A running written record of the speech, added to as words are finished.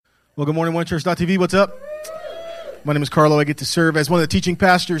Well, good morning, OneChurch.tv. What's up? My name is Carlo. I get to serve as one of the teaching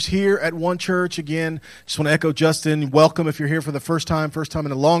pastors here at One Church. Again, just want to echo Justin. Welcome if you're here for the first time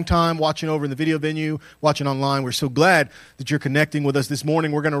in a long time, watching over in the video venue, watching online. We're so glad that you're connecting with us this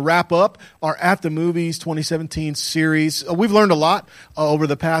morning. We're going to wrap up our At the Movies 2017 series. We've learned a lot over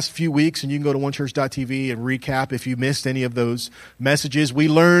the past few weeks, and you can go to OneChurch.tv and recap if you missed any of those messages. We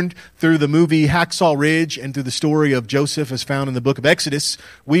learned through the movie Hacksaw Ridge and through the story of Joseph as found in the book of Exodus,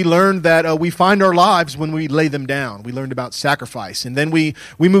 we learned that we find our lives when we lay them down. We learned about sacrifice. And then we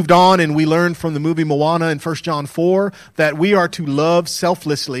moved on and we learned from the movie Moana in 1 John 4 that we are to love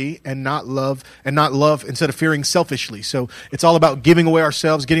selflessly and not love instead of fearing selfishly. So it's all about giving away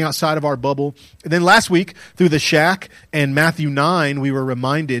ourselves, getting outside of our bubble. And then last week through the shack and Matthew 9, we were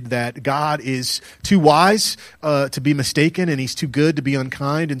reminded that God is too wise to be mistaken and he's too good to be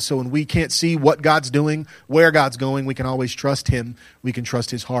unkind. And so when we can't see what God's doing, where God's going, we can always trust him. We can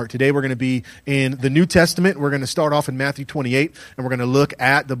trust his heart. Today we're going to be in the New Testament. We're going to start off in Matthew 28, and we're going to look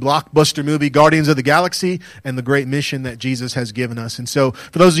at the blockbuster movie Guardians of the Galaxy and the great mission that Jesus has given us. And so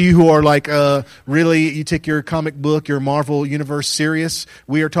for those of you who are like, really, you take your comic book, your Marvel universe serious,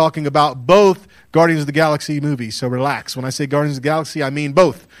 we are talking about both Guardians of the Galaxy movies. So relax. When I say Guardians of the Galaxy, I mean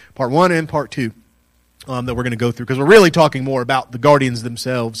both, part 1 and part 2. That we're going to go through, because we're really talking more about the Guardians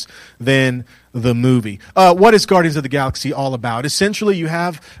themselves than the movie. What is Guardians of the Galaxy all about? Essentially, you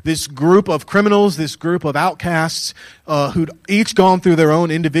have this group of criminals, this group of outcasts who'd each gone through their own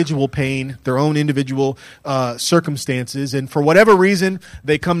individual pain, their own individual circumstances, and for whatever reason,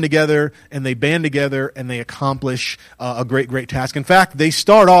 they come together and they band together and they accomplish a great, great task. In fact, they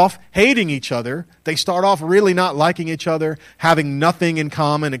start off hating each other. They start off really not liking each other, having nothing in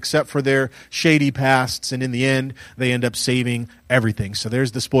common except for their shady pasts, and in the end, they end up saving everything. So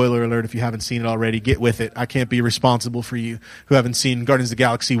there's the spoiler alert. If you haven't seen it already, get with it. I can't be responsible for you who haven't seen Guardians of the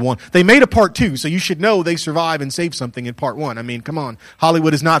Galaxy 1. They made a part 2, so you should know they survive and save something in part 1. I mean, come on.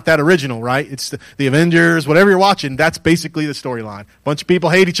 Hollywood is not that original, right? It's the Avengers, whatever you're watching, that's basically the storyline. Bunch of people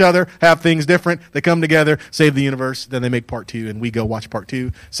hate each other, have things different, they come together, save the universe, then they make part 2, and we go watch part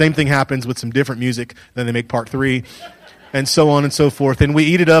 2. Same thing happens with some different music, then they make part 3, and so on and so forth. And we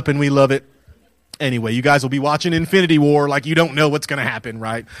eat it up and we love it. Anyway, you guys will be watching Infinity War like you don't know what's going to happen,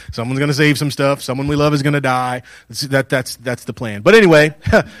 right? Someone's going to save some stuff. Someone we love is going to die. That's the plan. But anyway,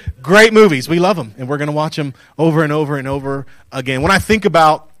 great movies. We love them, and we're going to watch them over and over and over again. When I think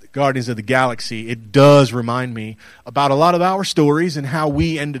about Guardians of the Galaxy, it does remind me about a lot of our stories and how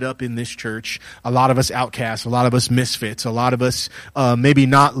we ended up in this church. A lot of us outcasts, a lot of us misfits, a lot of us maybe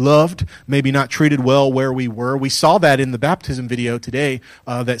not loved, maybe not treated well where we were. We saw that in the baptism video today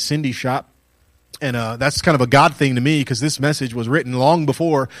that Cindy shot. And that's kind of a God thing to me, because this message was written long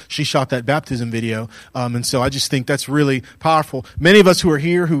before she shot that baptism video. And so I just think that's really powerful. Many of us who are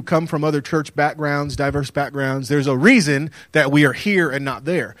here who come from other church backgrounds, diverse backgrounds, there's a reason that we are here and not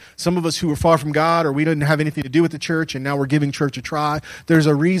there. Some of us who are far from God, or we didn't have anything to do with the church and now we're giving church a try. There's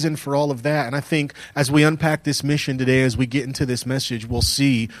a reason for all of that. And I think as we unpack this mission today, as we get into this message, we'll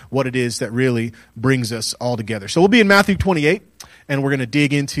see what it is that really brings us all together. So we'll be in Matthew 28. And we're going to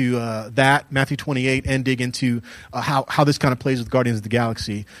dig into that, Matthew 28, and dig into how this kind of plays with Guardians of the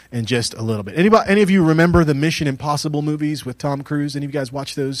Galaxy in just a little bit. Any of you remember the Mission Impossible movies with Tom Cruise? Any of you guys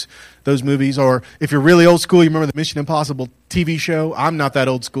watch those movies? Or if you're really old school, you remember the Mission Impossible TV show? I'm not that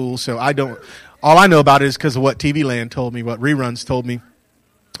old school, so I don't. All I know about it is because of what TV Land told me, what reruns told me.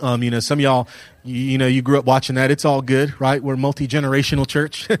 Some of y'all, you grew up watching that. It's all good, right? We're a multi-generational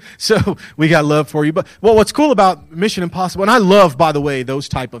church. So we got love for you. But what's cool about Mission Impossible, and I love, by the way, those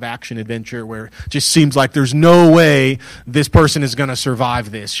type of action adventure where it just seems like there's no way this person is going to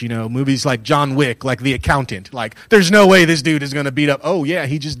survive this. Movies like John Wick, like The Accountant, like there's no way this dude is going to beat up. Oh yeah,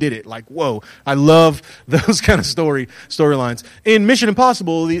 he just did it. Like, whoa. I love those kind of storylines. In Mission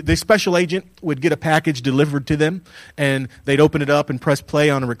Impossible, the special agent would get a package delivered to them, and they'd open it up and press play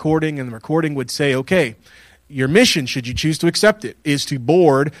on a recording, and the recording would say, okay, your mission, should you choose to accept it, is to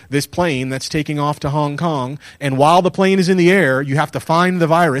board this plane that's taking off to Hong Kong. And while the plane is in the air, you have to find the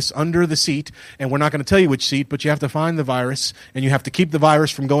virus under the seat. And we're not going to tell you which seat, but you have to find the virus. And you have to keep the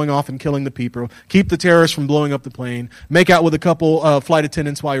virus from going off and killing the people. Keep the terrorists from blowing up the plane. Make out with a couple flight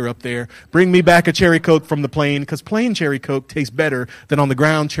attendants while you're up there. Bring me back a cherry Coke from the plane, because plane cherry Coke tastes better than on the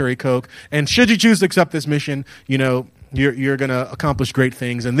ground cherry Coke. And should you choose to accept this mission, you're going to accomplish great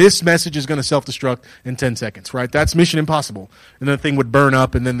things. And this message is going to self-destruct in 10 seconds, right? That's Mission Impossible. And then the thing would burn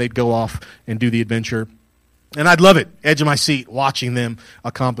up, and then they'd go off and do the adventure And I'd love it, edge of my seat, watching them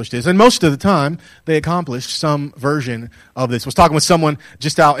accomplish this. And most of the time, they accomplished some version of this. I was talking with someone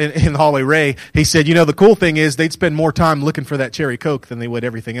just out in the hallway, Ray. He said, the cool thing is they'd spend more time looking for that cherry Coke than they would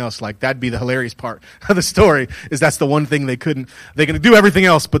everything else. Like, that'd be the hilarious part of the story, is that's the one thing they can do everything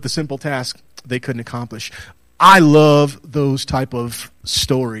else, but the simple task they couldn't accomplish. I love those type of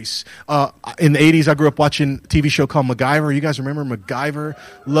stories. In the 80s, I grew up watching a TV show called MacGyver. You guys remember MacGyver?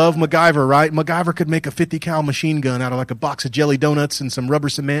 Love MacGyver, right? MacGyver could make a 50 cal machine gun out of like a box of jelly donuts and some rubber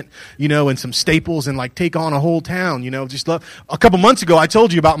cement, and some staples, and like take on a whole town, just love. A couple months ago, I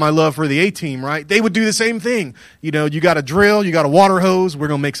told you about my love for the A-Team, right? They would do the same thing. You got a drill, you got a water hose, we're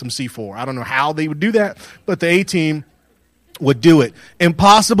going to make some C4. I don't know how they would do that, but the A-Team would do it.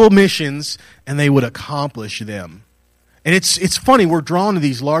 Impossible missions, and they would accomplish them. And it's funny, we're drawn to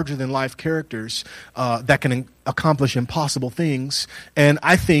these larger-than-life characters that can accomplish impossible things. And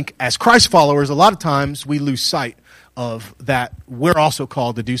I think as Christ followers, a lot of times we lose sight of that we're also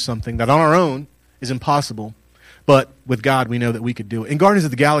called to do something that on our own is impossible. But with God, we know that we could do it. In Guardians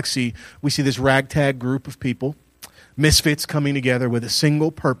of the Galaxy, we see this ragtag group of people, misfits coming together with a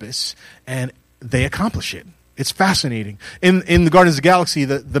single purpose, and they accomplish it. It's fascinating. In the Guardians of the Galaxy,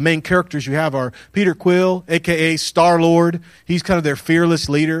 the main characters you have are Peter Quill, a.k.a. Star-Lord. He's kind of their fearless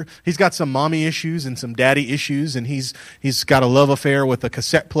leader. He's got some mommy issues and some daddy issues, and he's got a love affair with a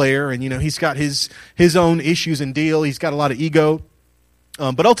cassette player, and he's got his own issues and deal. He's got a lot of ego.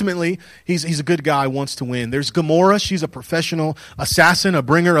 But ultimately, he's a good guy, wants to win. There's Gamora. She's a professional assassin, a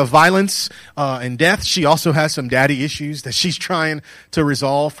bringer of violence and death. She also has some daddy issues that she's trying to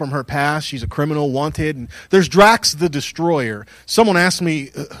resolve from her past. She's a criminal, wanted. And there's Drax the Destroyer. Someone asked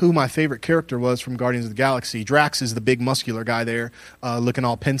me who my favorite character was from Guardians of the Galaxy. Drax is the big muscular guy there, looking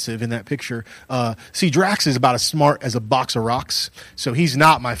all pensive in that picture. See, Drax is about as smart as a box of rocks, so he's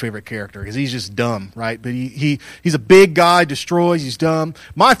not my favorite character because he's just dumb, right? But he's a big guy, destroys, he's dumb.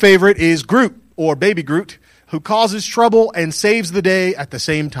 My favorite is Groot, or Baby Groot, who causes trouble and saves the day at the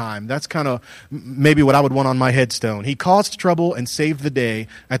same time. That's kind of maybe what I would want on my headstone. He caused trouble and saved the day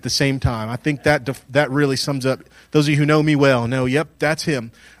at the same time. I think that really sums up, those of you who know me well know, yep, that's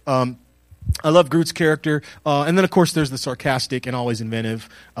him. I love Groot's character. And then, of course, there's the sarcastic and always inventive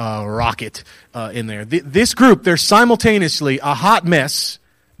Rocket in there. This group, they're simultaneously a hot mess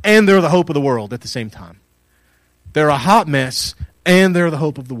and they're the hope of the world at the same time. They're a hot mess and they're the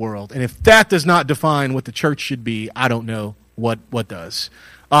hope of the world. And if that does not define what the church should be, I don't know what does.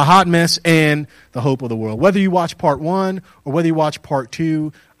 A hot mess and the hope of the world. Whether you watch part 1 or whether you watch part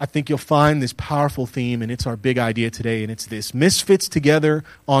 2, I think you'll find this powerful theme, and it's our big idea today, and it's this: misfits together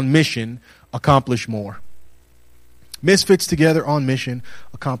on mission accomplish more. Misfits together on mission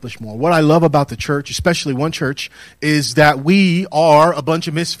accomplish more. What I love about the church, especially One Church, is that we are a bunch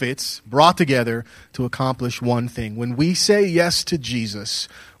of misfits brought together to accomplish one thing. When we say yes to Jesus,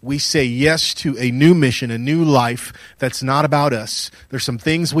 we say yes to a new mission, a new life that's not about us. There's some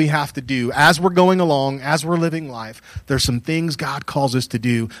things we have to do as we're going along, as we're living life. There's some things God calls us to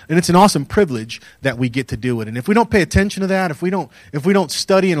do, and it's an awesome privilege that we get to do it. And if we don't pay attention to that, if we don't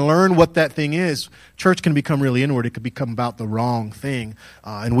study and learn what that thing is, church can become really inward. It could become about the wrong thing,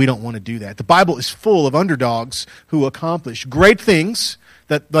 and we don't want to do that. The Bible is full of underdogs who accomplish great things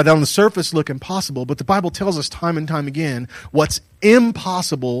that on the surface look impossible, but the Bible tells us time and time again, what's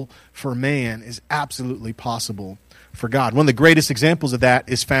impossible for man is absolutely possible for God. One of the greatest examples of that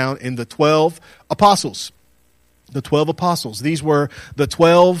is found in the 12 apostles. The 12 apostles. These were the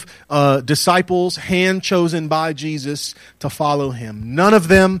 12 disciples hand-chosen by Jesus to follow him. None of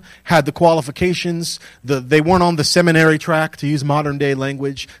them had the qualifications. They weren't on the seminary track, to use modern-day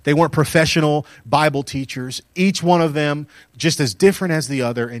language. They weren't professional Bible teachers. Each one of them just as different as the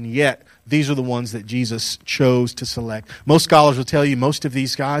other, and yet these are the ones that Jesus chose to select. Most scholars will tell you most of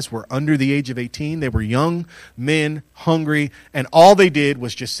these guys were under the age of 18. They were young men, hungry, and all they did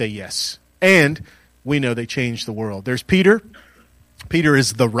was just say yes. And we know they changed the world. There's Peter. Peter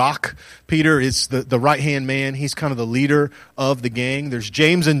is the rock. Peter is the right-hand man. He's kind of the leader of the gang. There's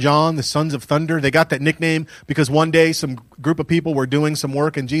James and John, the sons of thunder. They got that nickname because one day some group of people were doing some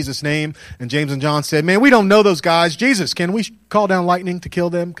work in Jesus' name, and James and John said, man, we don't know those guys. Jesus, can we call down lightning to kill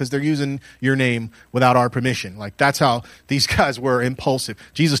them? Because they're using your name without our permission. Like, that's how these guys were impulsive.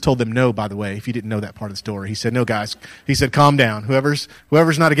 Jesus told them no, by the way, if you didn't know that part of the story. He said, no, guys. He said, calm down. Whoever's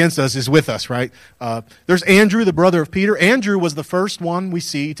not against us is with us, right? There's Andrew, the brother of Peter. Andrew was the first one we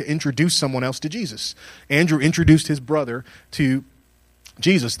see to introduce someone else to Jesus. Andrew introduced his brother to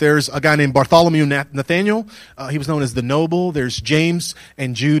Jesus. There's a guy named Bartholomew Nathaniel. He was known as the Noble. There's James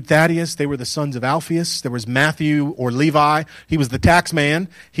and Jude Thaddeus. They were the sons of Alphaeus. There was Matthew or Levi. He was the tax man.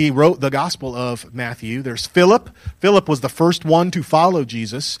 He wrote the Gospel of Matthew. There's Philip. Philip was the first one to follow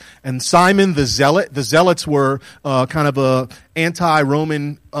Jesus. And Simon the Zealot. The Zealots were kind of a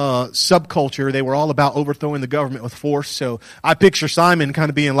anti-Roman subculture. They were all about overthrowing the government with force. So I picture Simon kind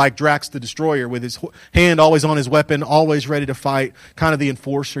of being like Drax the Destroyer, with his hand always on his weapon, always ready to fight, kind of the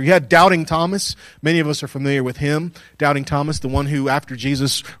enforcer. You had Doubting Thomas. Many of us are familiar with him. Doubting Thomas, the one who, after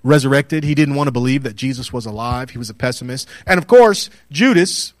Jesus resurrected, he didn't want to believe that Jesus was alive. He was a pessimist. And of course,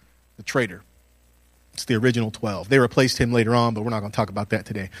 Judas, the traitor. It's the original 12. They replaced him later on, but we're not going to talk about that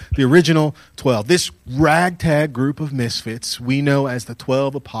today. The original 12. This ragtag group of misfits we know as the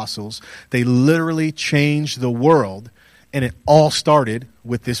 12 apostles, they literally changed the world, and it all started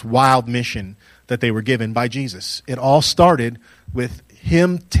with this wild mission that they were given by Jesus. It all started with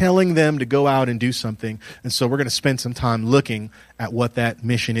him telling them to go out and do something. And so we're going to spend some time looking at what that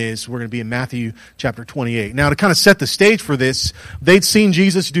mission is. We're going to be in Matthew chapter 28. Now, to kind of set the stage for this, they'd seen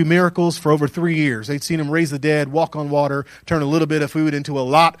Jesus do miracles for over 3 years. They'd seen him raise the dead, walk on water, turn a little bit of food into a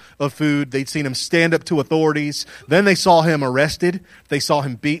lot of food. They'd seen him stand up to authorities. Then they saw him arrested. They saw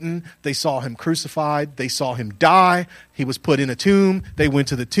him beaten. They saw him crucified. They saw him die. He was put in a tomb. They went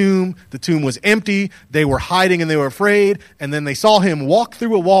to the tomb. The tomb was empty. They were hiding and they were afraid. And then they saw him walk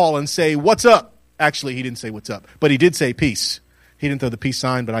through a wall and say, "What's up?" Actually, he didn't say "what's up," but he did say "peace." He didn't throw the peace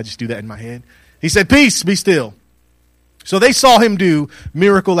sign, but I just do that in my head. He said, "Peace, be still." So they saw him do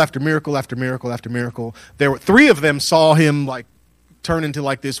miracle after miracle after miracle after miracle. There were 3 of them saw him turn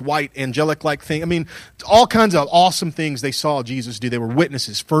into this white angelic thing. I mean, all kinds of awesome things they saw Jesus do. They were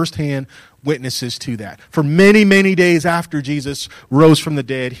witnesses, firsthand witnesses to that. For many, many days after Jesus rose from the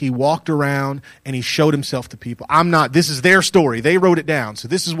dead, he walked around and he showed himself to people. This is their story. They wrote it down. So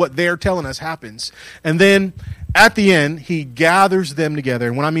this is what they're telling us happens. And then at the end, he gathers them together.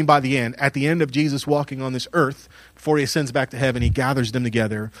 And what I mean by the end, at the end of Jesus walking on this earth, before he ascends back to heaven, he gathers them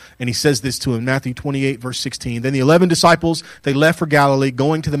together, and he says this to them, Matthew 28, verse 16. Then the 11 disciples, they left for Galilee,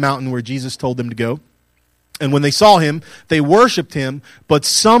 going to the mountain where Jesus told them to go. And when they saw him, they worshipped him, but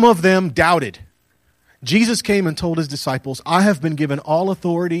some of them doubted. Jesus came and told his disciples, "I have been given all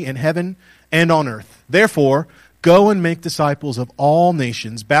authority in heaven and on earth. Therefore, go and make disciples of all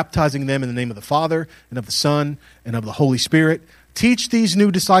nations, baptizing them in the name of the Father and of the Son and of the Holy Spirit. Teach these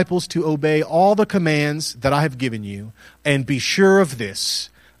new disciples to obey all the commands that I have given you, and be sure of this,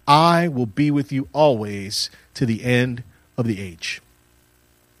 I will be with you always to the end of the age."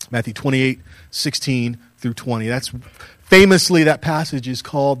 Matthew 28, 16 through 20. That's famously, that passage is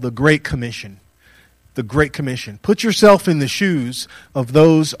called the Great Commission. The Great Commission. Put yourself in the shoes of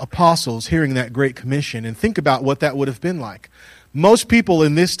those apostles hearing that Great Commission and think about what that would have been like. Most people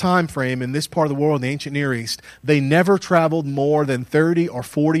in this time frame, in this part of the world, in the ancient Near East, they never traveled more than 30 or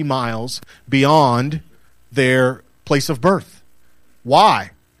 40 miles beyond their place of birth.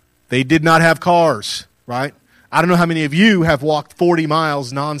 Why? They did not have cars, right? I don't know how many of you have walked 40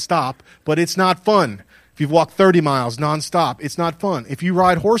 miles nonstop, but it's not fun. If you've walked 30 miles nonstop, it's not fun. If you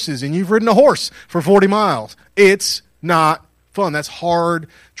ride horses and you've ridden a horse for 40 miles, it's not fun. That's hard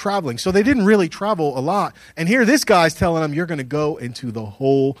traveling. So they didn't really travel a lot. And here this guy's telling them, you're going to go into the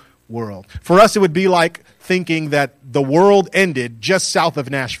whole world. For us, it would be like thinking that the world ended just south of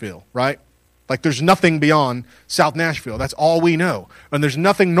Nashville, right? Like there's nothing beyond South Nashville. That's all we know. And there's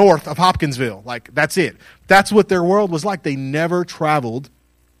nothing north of Hopkinsville. Like that's it. That's what their world was like. They never traveled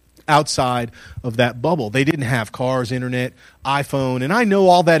outside of that bubble. They didn't have cars, internet, iPhone, and I know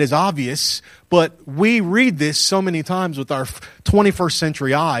all that is obvious, but we read this so many times with our 21st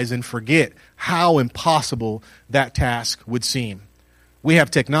century eyes and forget how impossible that task would seem. We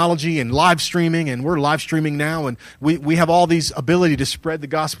have technology and live streaming, and we're live streaming now, and we have all these ability to spread the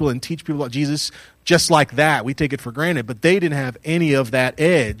gospel and teach people about Jesus just like that. We take it for granted, but they didn't have any of that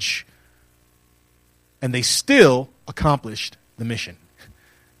edge, and they still accomplished the mission.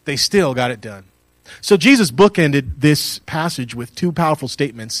 They still got it done. So Jesus bookended this passage with 2 powerful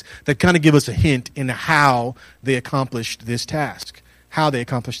statements that kind of give us a hint into how they accomplished this task. How they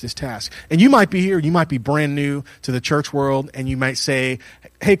accomplished this task. And you might be here, you might be brand new to the church world, and you might say,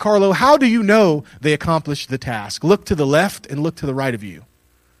 "Hey, Carlo, how do you know they accomplished the task?" Look to the left and look to the right of you.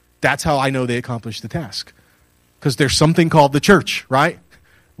 That's how I know they accomplished the task. Because there's something called the church, right?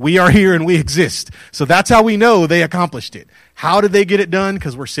 We are here and we exist. So that's how we know they accomplished it. How did they get it done?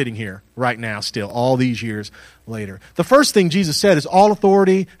 Because we're sitting here right now still, all these years later. The first thing Jesus said is, all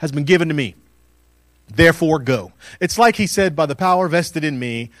authority has been given to me. Therefore, go. It's like he said, by the power vested in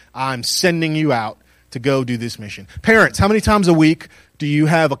me, I'm sending you out to go do this mission. Parents, how many times a week do you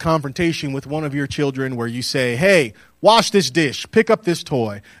have a confrontation with one of your children where you say, hey, wash this dish, pick up this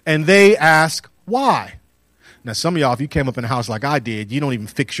toy, and they ask, why? Now, some of y'all, if you came up in a house like I did, you don't even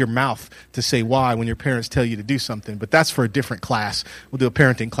fix your mouth to say why when your parents tell you to do something. But that's for a different class. We'll do a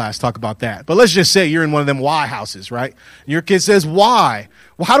parenting class, talk about that. But let's just say you're in one of them why houses, right? And your kid says, why?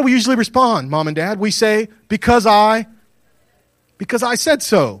 Well, how do we usually respond, Mom and Dad? We say, because I said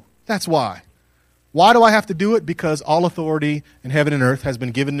so. That's why. Why do I have to do it? Because all authority in heaven and earth has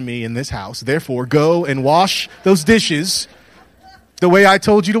been given to me in this house. Therefore, go and wash those dishes the way I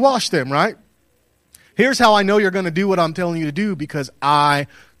told you to wash them, right? Here's how I know you're going to do what I'm telling you to do, because I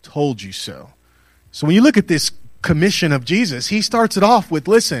told you so. So when you look at this commission of Jesus, he starts it off with,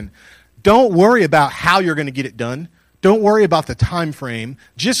 listen, don't worry about how you're going to get it done. Don't worry about the time frame.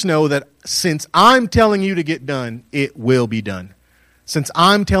 Just know that since I'm telling you to get done, it will be done. Since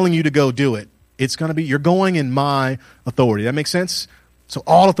I'm telling you to go do it, it's going to be, you're going in my authority. That makes sense? So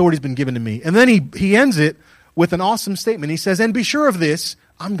all authority has been given to me. And then he ends it with an awesome statement. He says, and be sure of this,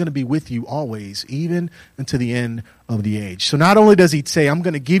 I'm going to be with you always, even unto the end of the age. So not only does he say, I'm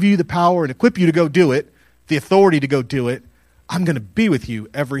going to give you the power and equip you to go do it, the authority to go do it, I'm going to be with you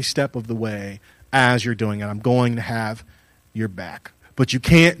every step of the way as you're doing it. I'm going to have your back. But you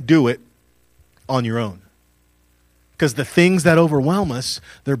can't do it on your own. Because the things that overwhelm us,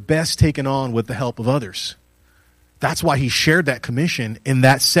 they're best taken on with the help of others. That's why he shared that commission in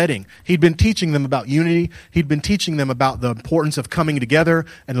that setting. He'd been teaching them about unity. He'd been teaching them about the importance of coming together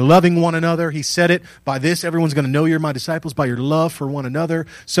and loving one another. He said it, by this, everyone's going to know you're my disciples, by your love for one another.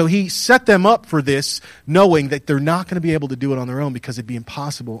 So he set them up for this, knowing that they're not going to be able to do it on their own because it'd be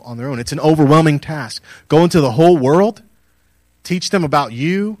impossible on their own. It's an overwhelming task. Go into the whole world, teach them about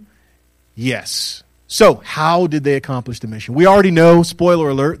you. Yes. So how did they accomplish the mission? We already know, spoiler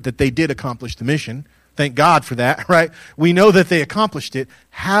alert, that they did accomplish the mission. Thank God for that, right? We know that they accomplished it.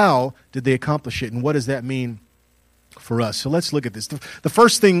 How did they accomplish it, and what does that mean for us? So let's look at this. The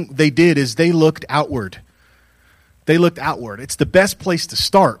first thing they did is they looked outward. They looked outward. It's the best place to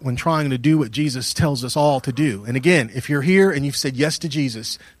start when trying to do what Jesus tells us all to do. And again, if you're here and you've said yes to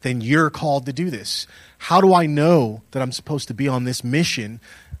Jesus, then you're called to do this. How do I know that I'm supposed to be on this mission?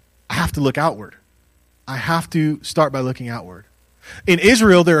 I have to look outward. I have to start by looking outward. In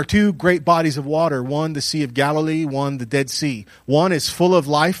Israel, there are two great bodies of water. One, the Sea of Galilee. One, the Dead Sea. One is full of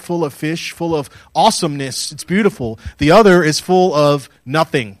life, full of fish, full of awesomeness. It's beautiful. The other is full of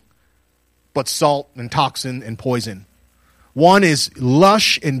nothing but salt and toxin and poison. One is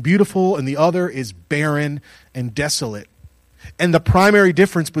lush and beautiful, and the other is barren and desolate. And the primary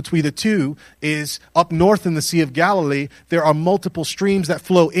difference between the two is up north in the Sea of Galilee, there are multiple streams that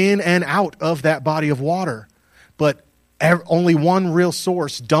flow in and out of that body of water. But only one real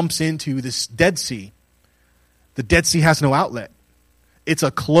source dumps into this Dead Sea. The Dead Sea has no outlet. It's a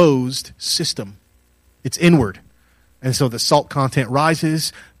closed system. It's inward. And so the salt content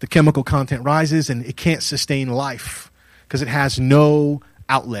rises, the chemical content rises, and it can't sustain life because it has no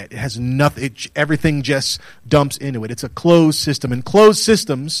outlet. It has nothing. Everything just dumps into it. It's a closed system. And closed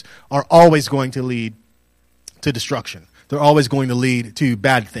systems are always going to lead to destruction. They're always going to lead to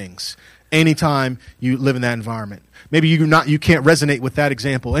bad things anytime you live in that environment. Maybe you can't resonate with that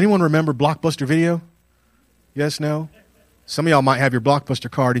example. Anyone remember Blockbuster Video? Yes, no? Some of y'all might have your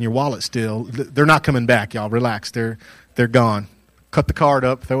Blockbuster card in your wallet still. They're not coming back, y'all. Relax. They're gone. Cut the card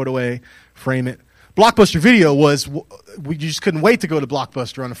up, throw it away, frame it. Blockbuster Video was, you just couldn't wait to go to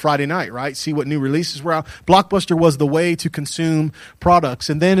Blockbuster on a Friday night, right? See what new releases were out. Blockbuster was the way to consume products.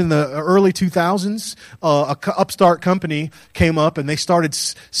 And then in the early 2000s, a upstart company came up and they started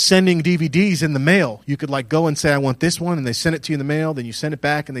sending DVDs in the mail. You could go and say, I want this one, and they sent it to you in the mail. Then you send it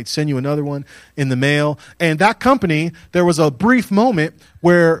back and they'd send you another one in the mail. And that company, there was a brief moment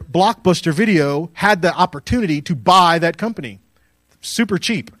where Blockbuster Video had the opportunity to buy that company. Super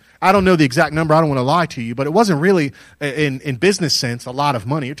cheap. I don't know the exact number. I don't want to lie to you, but it wasn't really, in business sense, a lot of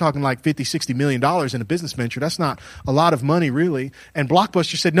money. You're talking like $50, $60 million in a business venture. That's not a lot of money, really. And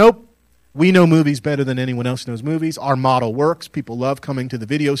Blockbuster said, nope, we know movies better than anyone else knows movies. Our model works. People love coming to the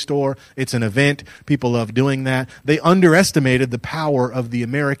video store. It's an event. People love doing that. They underestimated the power of the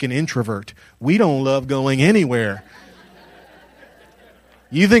American introvert. We don't love going anywhere.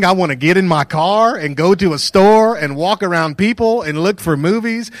 You think I want to get in my car and go to a store and walk around people and look for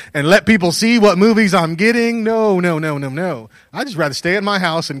movies and let people see what movies I'm getting? No. I'd just rather stay at my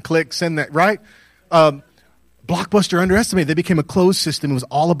house and click, send that, right? Blockbuster underestimated. They became a closed system. It was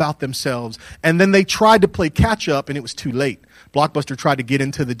all about themselves. And then they tried to play catch up, and it was too late. Blockbuster tried to get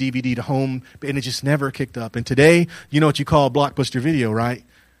into the DVD to home, and it just never kicked up. And today, you know what you call Blockbuster Video, right?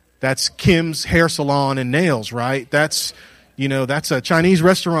 That's Kim's hair salon and nails, right? That's a Chinese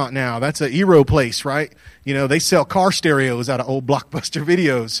restaurant now. That's a Eero place, right? They sell car stereos out of old Blockbuster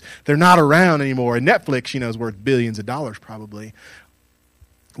videos. They're not around anymore. And Netflix, is worth billions of dollars probably.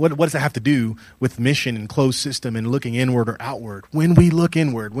 What does that have to do with mission and closed system and looking inward or outward? When we look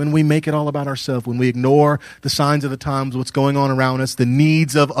inward, when we make it all about ourselves, when we ignore the signs of the times, what's going on around us, the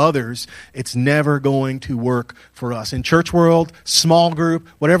needs of others, it's never going to work for us. In church world, small group,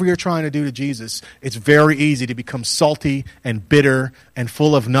 whatever you're trying to do to Jesus, it's very easy to become salty and bitter and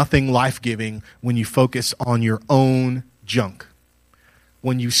full of nothing life-giving when you focus on your own junk.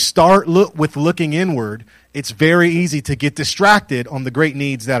 When you start with looking inward, it's very easy to get distracted on the great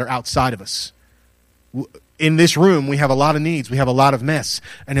needs that are outside of us. In this room, we have a lot of needs. We have a lot of mess.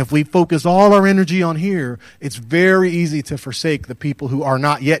 And if we focus all our energy on here, it's very easy to forsake the people who are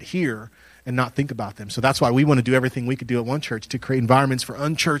not yet here and not think about them. So that's why we want to do everything we could do at One Church to create environments for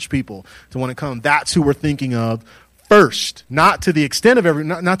unchurched people to want to come. That's who we're thinking of first, not to the extent of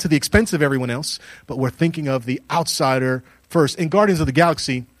not to the expense of everyone else, but we're thinking of the outsider first. In Guardians of the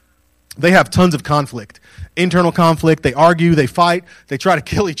Galaxy, they have tons of conflict, internal conflict. They argue, they fight, they try to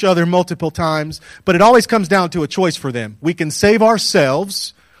kill each other multiple times. But it always comes down to a choice for them. We can save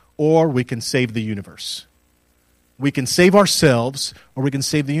ourselves or we can save the universe. We can save ourselves or we can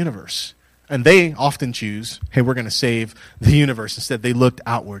save the universe. And they often choose, hey, we're going to save the universe. Instead, they looked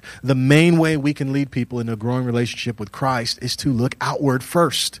outward. The main way we can lead people into a growing relationship with Christ is to look outward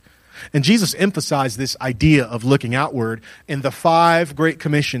first. And Jesus emphasized this idea of looking outward in the 5 Great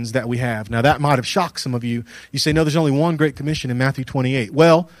Commissions that we have. Now, that might have shocked some of you. You say, no, there's only one Great Commission in Matthew 28.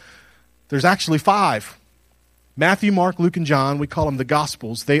 Well, there's actually 5. Matthew, Mark, Luke, and John, we call them the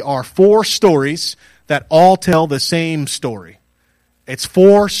Gospels. They are 4 stories that all tell the same story. It's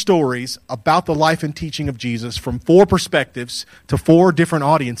 4 stories about the life and teaching of Jesus from 4 perspectives to 4 different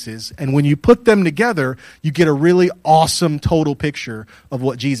audiences. And when you put them together, you get a really awesome total picture of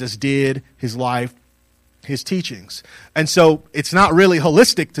what Jesus did, his life, his teachings. And so it's not really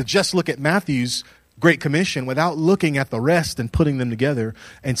holistic to just look at Matthew's Great Commission without looking at the rest and putting them together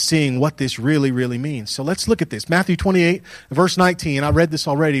and seeing what this really, really means. So let's look at this. Matthew 28, verse 19. I read this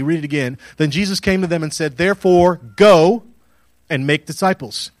already. Read it again. Then Jesus came to them and said, therefore, go and make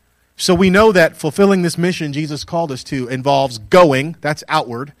disciples. So we know that fulfilling this mission Jesus called us to involves going, that's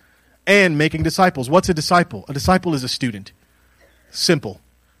outward, and making disciples. What's a disciple? A disciple is a student. Simple.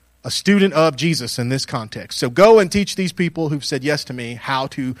 A student of Jesus in this context. So go and teach these people who've said yes to me how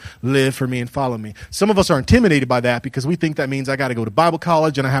to live for me and follow me. Some of us are intimidated by that because we think that means I got to go to Bible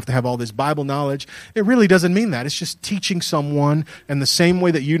college and I have to have all this Bible knowledge. It really doesn't mean that. It's just teaching someone, and the same way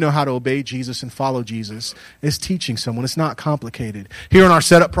that you know how to obey Jesus and follow Jesus is teaching someone. It's not complicated. Here in our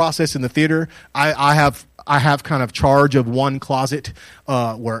setup process in the theater, I have kind of charge of one closet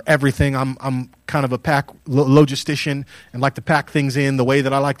where everything, I'm kind of a logistician and like to pack things in the way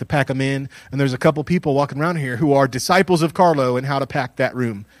that I like to pack them in. And there's a couple people walking around here who are disciples of Carlo and how to pack that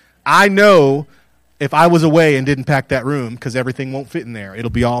room. I know if I was away and didn't pack that room, because everything won't fit in there, it'll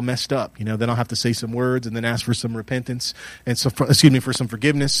be all messed up. Then I'll have to say some words and then ask for some repentance and for some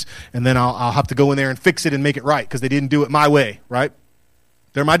forgiveness. And then I'll have to go in there and fix it and make it right because they didn't do it my way, right?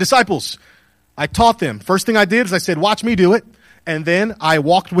 They're my disciples. I taught them. First thing I did is I said, watch me do it. And then I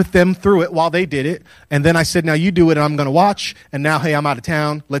walked with them through it while they did it. And then I said, now you do it and I'm going to watch. And now, hey, I'm out of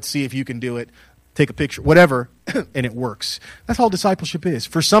town. Let's see if you can do it. Take a picture, whatever. And it works. That's all discipleship is.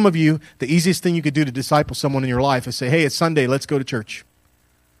 For some of you, the easiest thing you could do to disciple someone in your life is say, hey, it's Sunday. Let's go to church.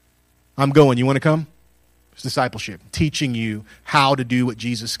 I'm going. You want to come? It's discipleship. Teaching you how to do what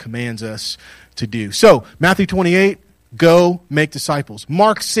Jesus commands us to do. So, Matthew 28. Go make disciples.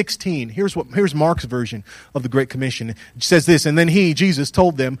 Mark 16. Here's Mark's version of the Great Commission. It says this, and then he, Jesus,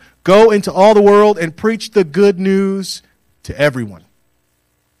 told them, go into all the world and preach the good news to everyone.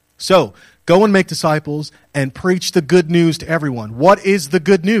 So, go and make disciples and preach the good news to everyone. What is the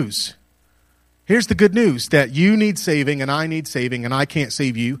good news? Here's the good news, that you need saving and I need saving and I can't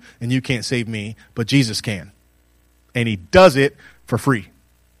save you and you can't save me, but Jesus can. And he does it for free.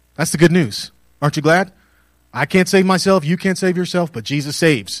 That's the good news. Aren't you glad? I can't save myself, you can't save yourself, but Jesus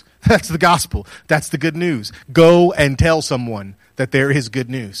saves. That's the gospel. That's the good news. Go and tell someone that there is good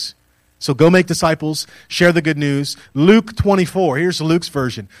news. So go make disciples, share the good news. Luke 24, here's Luke's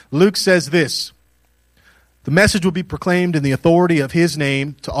version. Luke says this, the message will be proclaimed in the authority of his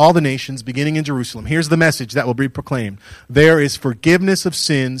name to all the nations, beginning in Jerusalem. Here's the message that will be proclaimed. There is forgiveness of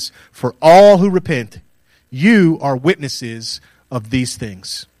sins for all who repent. You are witnesses of these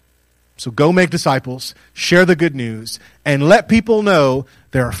things. So go make disciples, share the good news, and let people know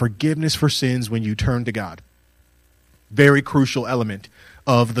there are forgiveness for sins when you turn to God. Very crucial element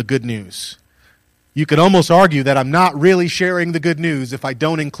of the good news. You could almost argue that I'm not really sharing the good news if I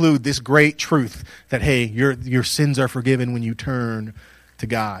don't include this great truth that, hey, your sins are forgiven when you turn to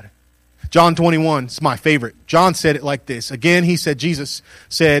God. John 21 is my favorite. John said it like this. Again, Jesus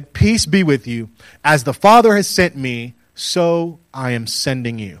said, "Peace be with you. As the Father has sent me, so I am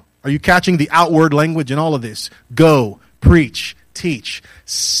sending you." Are you catching the outward language in all of this? Go, preach, teach,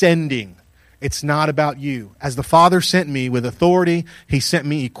 sending. It's not about you. As the Father sent me with authority, He sent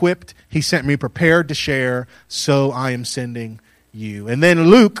me equipped, He sent me prepared to share, so I am sending you. And then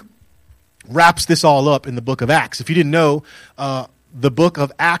Luke wraps this all up in the book of Acts. If you didn't know, the book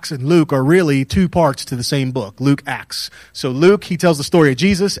of Acts and Luke are really two parts to the same book, Luke, Acts. So Luke, he tells the story of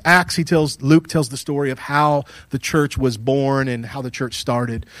Jesus. Acts, Luke tells the story of how the church was born and how the church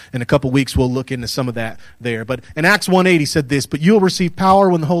started. In a couple weeks, we'll look into some of that there. But in Acts 1:8, he said this, "But you'll receive power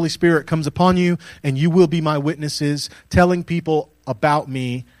when the Holy Spirit comes upon you, and you will be my witnesses, telling people about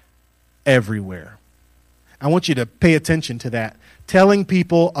me everywhere." I want you to pay attention to that. Telling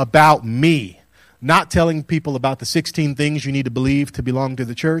people about me. Not telling people about the 16 things you need to believe to belong to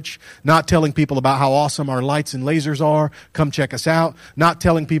the church. Not telling people about how awesome our lights and lasers are. Come check us out. Not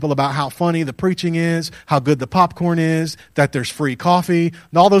telling people about how funny the preaching is, how good the popcorn is, that there's free coffee.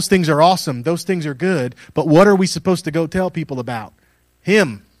 And all those things are awesome. Those things are good. But what are we supposed to go tell people about?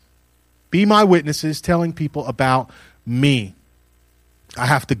 Him. Be my witnesses, telling people about me. I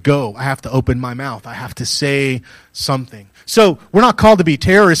have to go. I have to open my mouth. I have to say something. So we're not called to be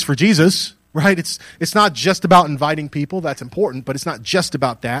terrorists for Jesus. Right? It's not just about inviting people. That's important, but it's not just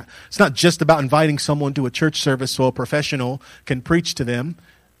about that. It's not just about inviting someone to a church service so a professional can preach to them.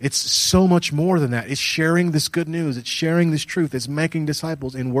 It's so much more than that. It's sharing this good news. It's sharing this truth. It's making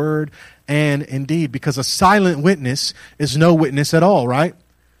disciples in word and in deed. Because a silent witness is no witness at all, right?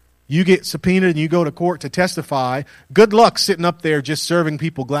 You get subpoenaed and you go to court to testify. Good luck sitting up there just serving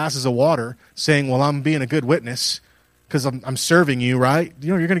people glasses of water saying, well, I'm being a good witness because I'm serving you, right?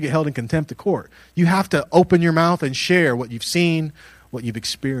 You're going to get held in contempt of court. You have to open your mouth and share what you've seen, what you've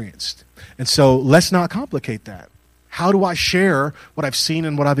experienced. And so let's not complicate that. How do I share what I've seen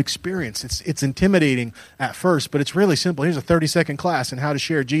and what I've experienced? It's intimidating at first, but it's really simple. Here's a 30-second class on how to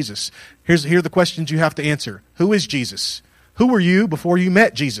share Jesus. Here are the questions you have to answer. Who is Jesus? Who were you before you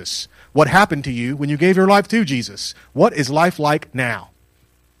met Jesus? What happened to you when you gave your life to Jesus? What is life like now?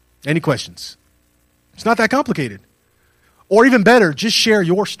 Any questions? It's not that complicated. Or even better, just share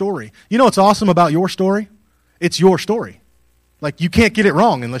your story. You know what's awesome about your story? It's your story. Like, you can't get it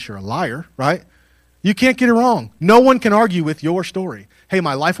wrong unless you're a liar, right? You can't get it wrong. No one can argue with your story. Hey,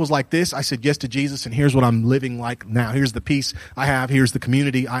 my life was like this. I said yes to Jesus, and here's what I'm living like now. Here's the peace I have. Here's the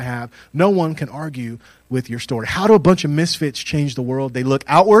community I have. No one can argue with your story. How do a bunch of misfits change the world? They look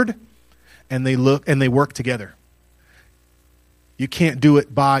outward, and they work together. You can't do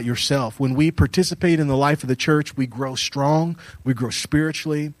it by yourself. When we participate in the life of the church, we grow strong. We grow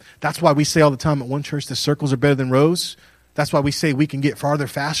spiritually. That's why we say all the time at One Church, the circles are better than rows. That's why we say we can get farther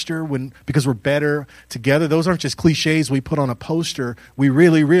faster because we're better together. Those aren't just cliches we put on a poster. We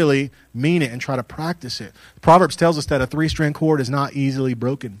really, really mean it and try to practice it. Proverbs tells us that a 3-strand cord is not easily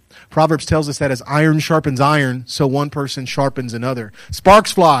broken. Proverbs tells us that as iron sharpens iron, so one person sharpens another.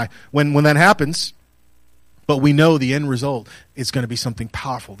 Sparks fly when that happens. But we know the end result is going to be something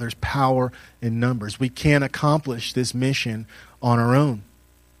powerful. There's power in numbers. We can't accomplish this mission on our own.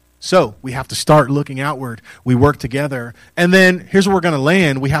 So we have to start looking outward. We work together. And then here's where we're going to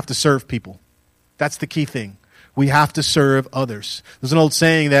land. We have to serve people. That's the key thing. We have to serve others. There's an old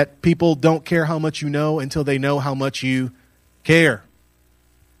saying that people don't care how much you know until they know how much you care.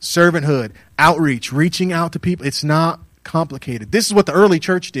 Servanthood, outreach, reaching out to people. It's not complicated. This is what the early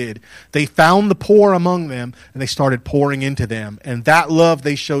church did. They found the poor among them and they started pouring into them. And that love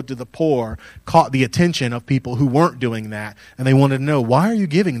they showed to the poor caught the attention of people who weren't doing that. And they wanted to know, why are you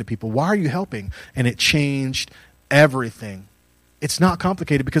giving to people? Why are you helping? And it changed everything. It's not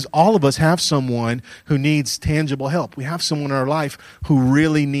complicated because all of us have someone who needs tangible help. We have someone in our life who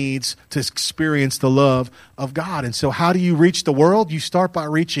really needs to experience the love of God. And so how do you reach the world? You start by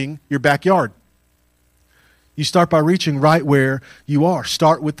reaching your backyard. You start by reaching right where you are.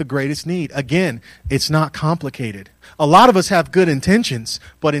 Start with the greatest need. Again, it's not complicated. A lot of us have good intentions,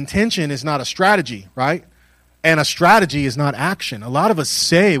 but intention is not a strategy, right? And a strategy is not action. A lot of us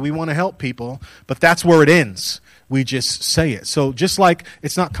say we want to help people, but that's where it ends. We just say it. So just like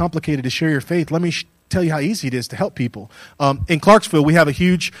it's not complicated to share your faith, let me tell you how easy it is to help people. In Clarksville, we have a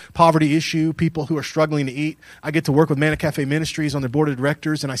huge poverty issue, people who are struggling to eat. I get to work with Manna Cafe Ministries on their board of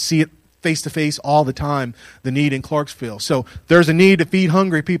directors, and I see it face-to-face all the time, the need in Clarksville. So there's a need to feed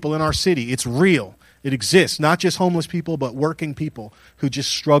hungry people in our city. It's real. It exists, not just homeless people, but working people who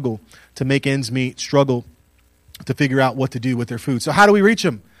just struggle to make ends meet, struggle to figure out what to do with their food. So how do we reach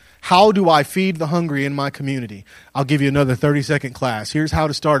them? How do I feed the hungry in my community? I'll give you another 30-second class. Here's how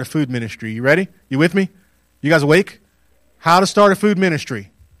to start a food ministry. You ready? You with me? You guys awake? How to start a food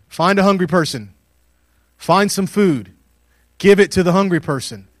ministry. Find a hungry person. Find some food. Give it to the hungry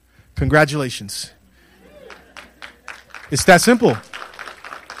person. Congratulations. It's that simple.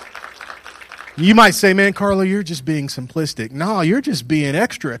 You might say, man, Carlo, you're just being simplistic. No, you're just being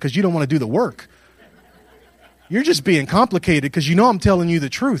extra because you don't want to do the work. You're just being complicated because you know I'm telling you the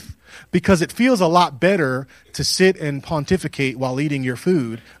truth. Because it feels a lot better to sit and pontificate while eating your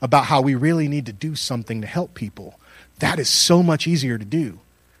food about how we really need to do something to help people. That is so much easier to do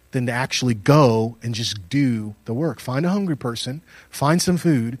than to actually go and just do the work. Find a hungry person, find some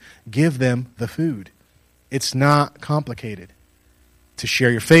food, give them the food. It's not complicated. To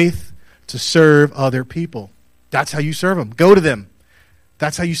share your faith, to serve other people. That's how you serve them. Go to them.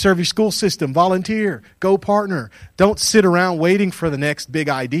 That's how you serve your school system. Volunteer. Go partner. Don't sit around waiting for the next big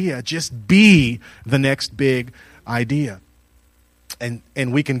idea. Just be the next big idea.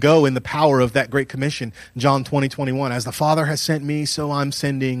 And we can go in the power of that Great Commission, John 20:21. As the Father has sent me, so I'm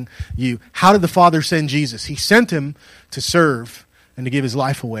sending you. How did the Father send Jesus? He sent him to serve and to give his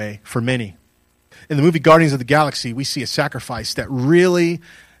life away for many. In the movie Guardians of the Galaxy, we see a sacrifice that really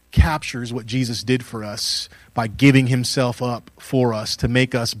captures what Jesus did for us by giving himself up for us to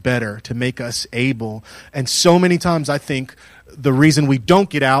make us better, to make us able. And so many times I think the reason we don't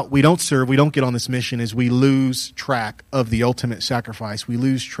get out, we don't serve, we don't get on this mission is we lose track of the ultimate sacrifice. We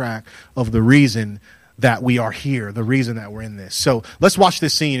lose track of the reason that we are here, the reason that we're in this. So let's watch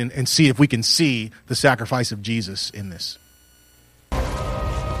this scene and see if we can see the sacrifice of Jesus in this.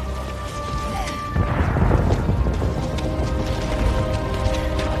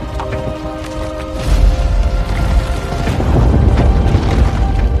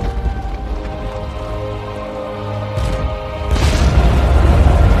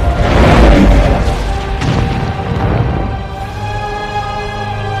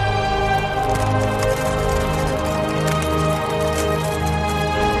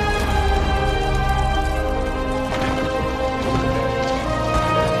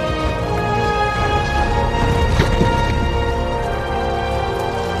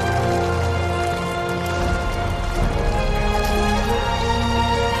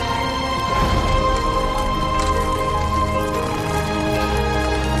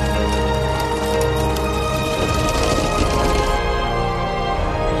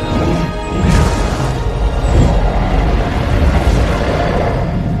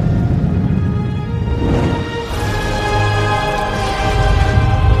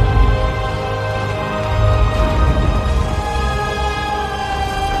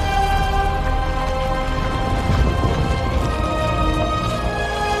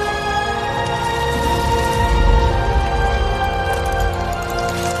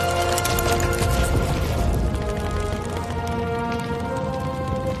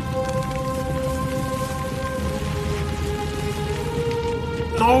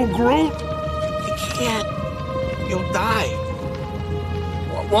 No, Groot! You can't. You'll die.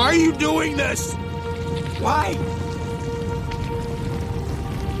 Why are you doing this? Why?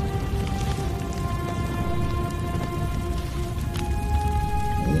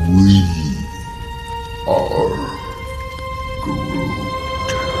 We are Groot.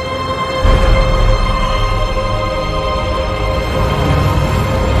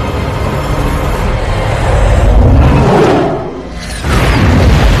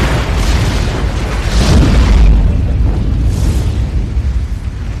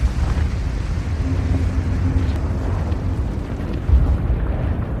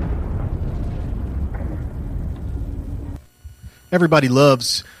 Everybody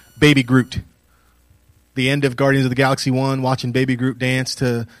loves Baby Groot. The end of Guardians of the Galaxy 1, watching Baby Groot dance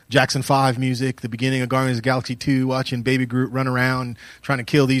to Jackson 5 music. The beginning of Guardians of the Galaxy 2, watching Baby Groot run around trying to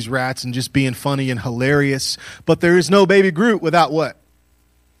kill these rats and just being funny and hilarious. But there is no Baby Groot without what?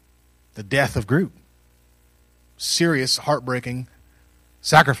 The death of Groot. Serious, heartbreaking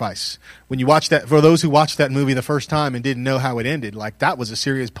sacrifice. When you watch that, for those who watched that movie the first time and didn't know how it ended, like that was a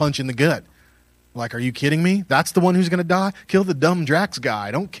serious punch in the gut. Like, are you kidding me? That's the one who's going to die? Kill the dumb Drax guy.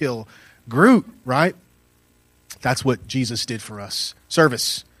 Don't kill Groot, right? That's what Jesus did for us.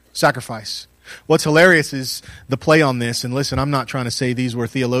 Service, sacrifice. What's hilarious is the play on this. And listen, I'm not trying to say these were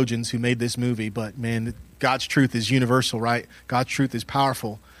theologians who made this movie, but man, God's truth is universal, right? God's truth is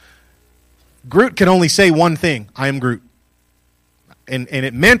powerful. Groot can only say one thing. I am Groot. And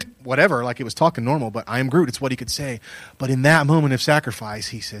it meant whatever, like it was talking normal, but I am Groot. It's what he could say. But in that moment of sacrifice,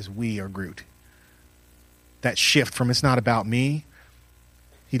 he says, we are Groot. that shift from it's not about me.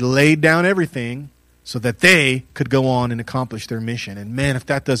 He laid down everything so that they could go on and accomplish their mission. And man, if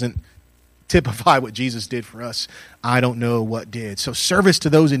that doesn't typify what Jesus did for us, I don't know what did. So service to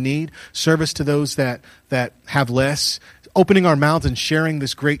those in need, service to those that have less, opening our mouths and sharing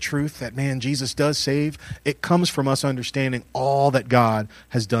this great truth that, man, Jesus does save. It comes from us understanding all that God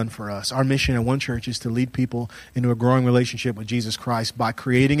has done for us. Our mission at One Church is to lead people into a growing relationship with Jesus Christ by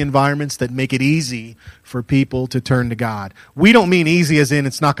creating environments that make it easy for people to turn to God. We don't mean easy as in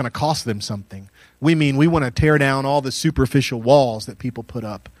it's not going to cost them something. We mean we want to tear down all the superficial walls that people put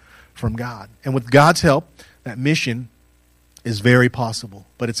up from God. And with God's help, that mission is very possible,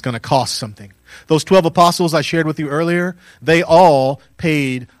 but it's going to cost something. Those 12 apostles I shared with you earlier, they all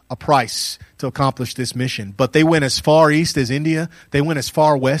paid a price to accomplish this mission. But they went as far east as India. They went as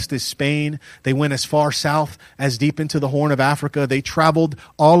far west as Spain. They went as far south as deep into the Horn of Africa. They traveled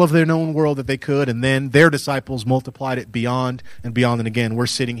all of their known world that they could, and then their disciples multiplied it beyond and beyond. And again, we're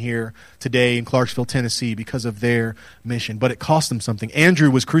sitting here today in Clarksville, Tennessee because of their mission. But it cost them something. Andrew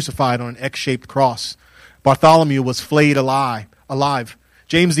was crucified on an X-shaped cross. Bartholomew was flayed alive.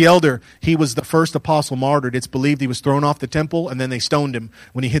 James the Elder, he was the first apostle martyred. It's believed he was thrown off the temple, and then they stoned him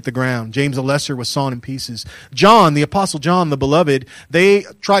when he hit the ground. James the Lesser was sawn in pieces. John, the apostle John, the beloved, they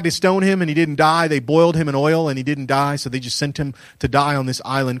tried to stone him, and he didn't die. They boiled him in oil, and he didn't die, so they just sent him to die on this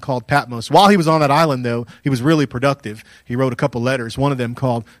island called Patmos. While he was on that island, though, he was really productive. He wrote a couple letters, one of them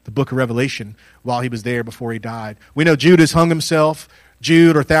called the Book of Revelation, while he was there before he died. We know Judas hung himself.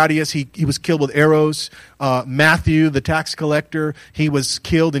 Jude or Thaddeus, he was killed with arrows. Matthew, the tax collector, he was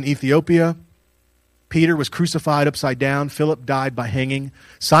killed in Ethiopia. Peter was crucified upside down. Philip died by hanging.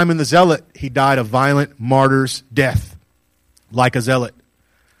 Simon the Zealot, he died a violent martyr's death, like a zealot.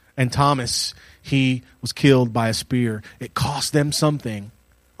 And Thomas, he was killed by a spear. It cost them something.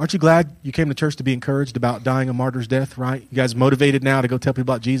 Aren't you glad you came to church to be encouraged about dying a martyr's death, right? You guys motivated now to go tell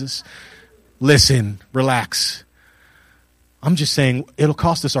people about Jesus? Listen, relax. I'm just saying it'll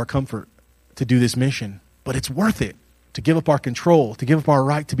cost us our comfort to do this mission, but it's worth it to give up our control, to give up our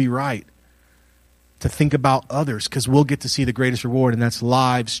right to be right, to think about others, because we'll get to see the greatest reward, and that's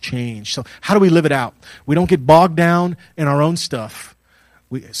lives changed. So how do we live it out? We don't get bogged down in our own stuff.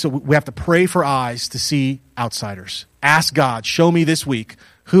 So we have to pray for eyes to see outsiders. Ask God, show me this week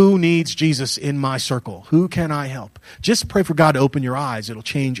who needs Jesus in my circle. Who can I help? Just pray for God to open your eyes. It'll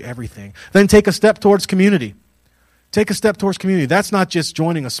change everything. Then take a step towards community. Take a step towards community. That's not just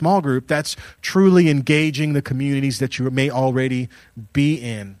joining a small group. That's truly engaging the communities that you may already be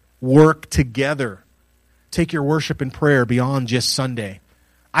in. Work together. Take your worship and prayer beyond just Sunday.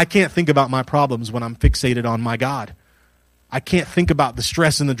 I can't think about my problems when I'm fixated on my God. I can't think about the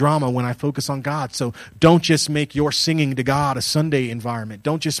stress and the drama when I focus on God. So don't just make your singing to God a Sunday environment.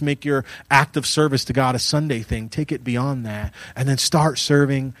 Don't just make your act of service to God a Sunday thing. Take it beyond that. And then start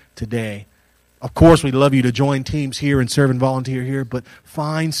serving today. Of course, we'd love you to join teams here and serve and volunteer here, but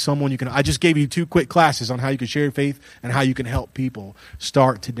find someone you can. I just gave you 2 quick classes on how you can share your faith and how you can help people.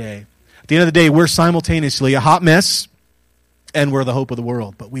 Start today. At the end of the day, we're simultaneously a hot mess and we're the hope of the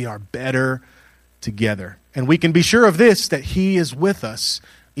world, but we are better together. And we can be sure of this, that He is with us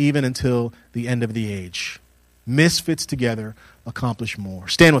even until the end of the age. Misfits together accomplish more.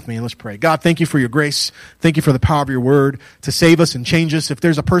 Stand with me and let's pray. God, thank you for your grace. Thank you for the power of your word to save us and change us. If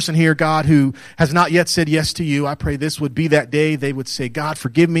there's a person here, God, who has not yet said yes to you, I pray this would be that day they would say, God,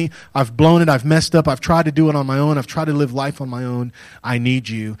 forgive me. I've blown it. I've messed up. I've tried to do it on my own. I've tried to live life on my own. I need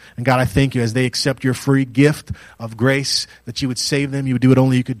you. And God, I thank you as they accept your free gift of grace, that you would save them. You would do what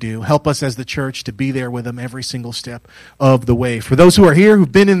only you could do. Help us as the church to be there with them every single step of the way. For those who are here,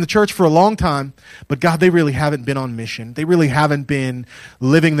 who've been in the church for a long time, but God, they really haven't been on mission. They really haven't been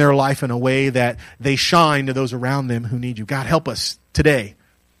living their life in a way that they shine to those around them who need you. God, help us today.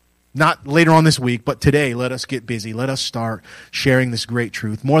 Not later on this week, but today, let us get busy. Let us start sharing this great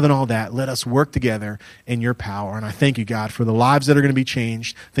truth. More than all that, let us work together in your power. And I thank you, God, for the lives that are going to be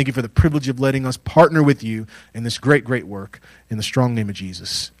changed. Thank you for the privilege of letting us partner with you in this great, great work. In the strong name of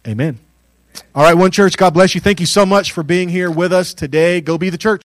Jesus, amen. All right, One Church, God bless you. Thank you so much for being here with us today. Go be the church.